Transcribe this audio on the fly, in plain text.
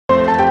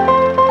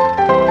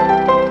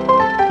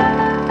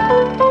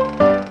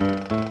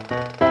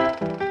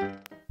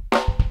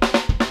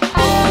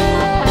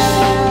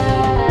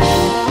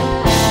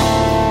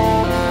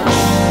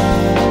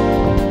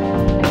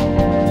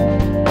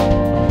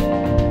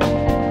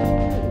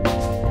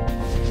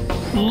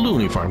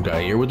Farm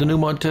Guy here with a new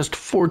mod test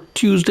for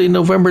Tuesday,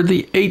 November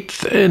the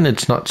 8th, and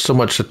it's not so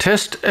much a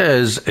test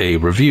as a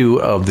review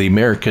of the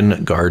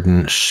American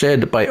Garden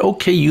Shed by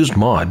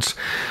OKUSEDMODS.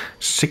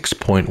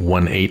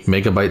 6.18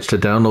 megabytes to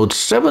download,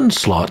 7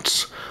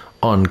 slots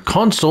on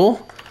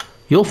console.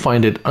 You'll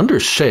find it under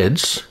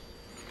Sheds,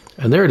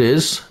 and there it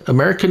is,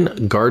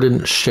 American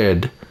Garden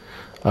Shed,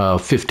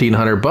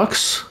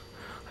 $1,500.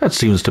 That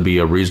seems to be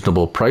a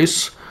reasonable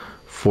price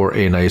for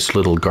a nice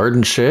little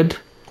garden shed.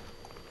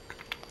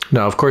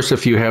 Now, of course,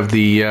 if you have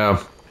the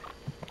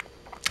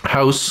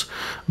house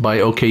by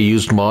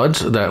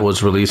OKUSEDMODS that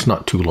was released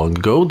not too long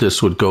ago,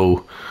 this would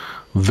go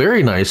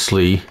very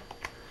nicely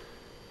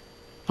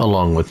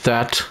along with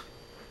that.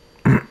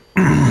 So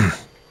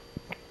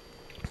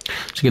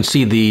you can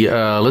see the,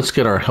 let's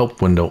get our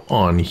help window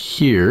on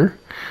here.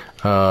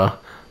 The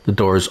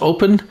door is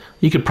open.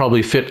 You could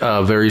probably fit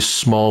a very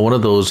small, one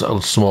of those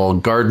small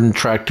garden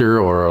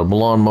tractor or a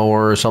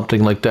lawnmower or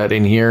something like that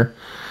in here.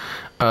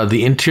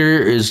 The interior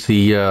is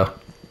the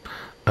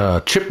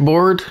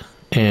chipboard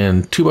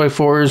and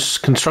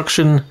 2x4s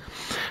construction.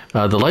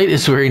 The light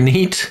is very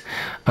neat.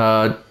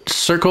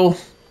 Circle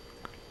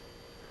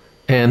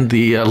and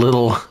the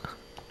little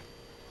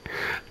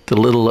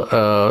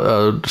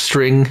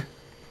string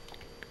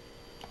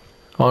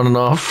on and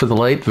off for the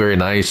light. Very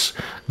nice.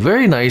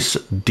 Very nice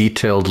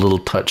detailed little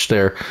touch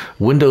there.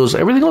 Windows,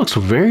 everything looks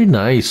very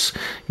nice.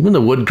 Even the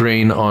wood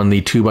grain on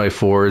the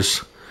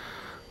 2x4s.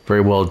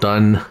 Very well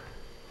done.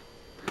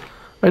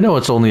 I know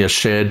it's only a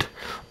shed,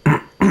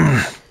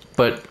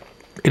 but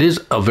it is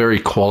a very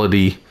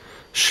quality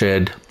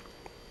shed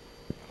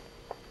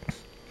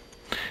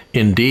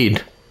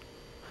indeed.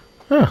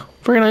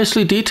 Very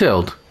nicely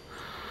detailed.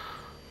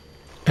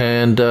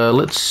 And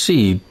let's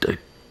see, I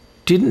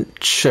didn't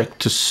check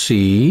to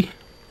see.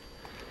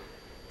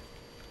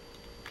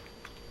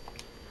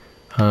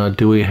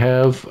 Do we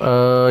have,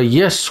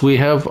 yes, we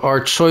have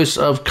our choice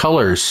of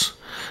colors.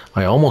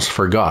 I almost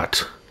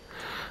forgot.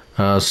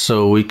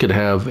 So we could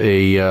have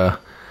a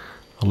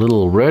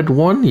little red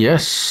one.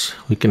 Yes,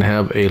 we can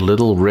have a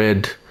little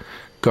red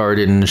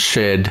garden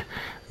shed.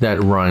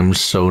 That rhymes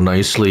so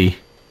nicely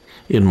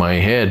in my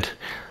head.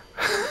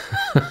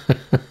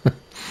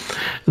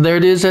 There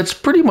it is. That's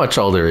pretty much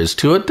all there is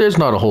to it. There's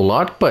not a whole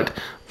lot, but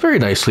very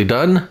nicely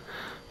done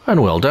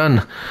and well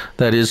done.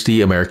 That is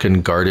the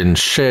American Garden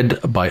Shed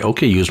by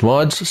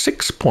OKUSEDMODS.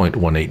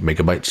 6.18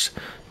 megabytes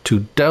to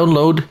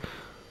download.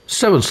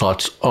 7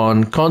 slots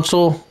on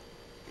console.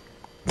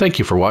 Thank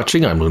you for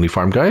watching. I'm Looney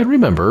Farm Guy, and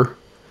remember,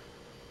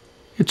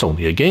 it's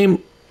only a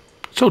game.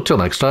 So till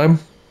next time,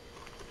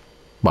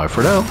 bye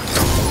for now.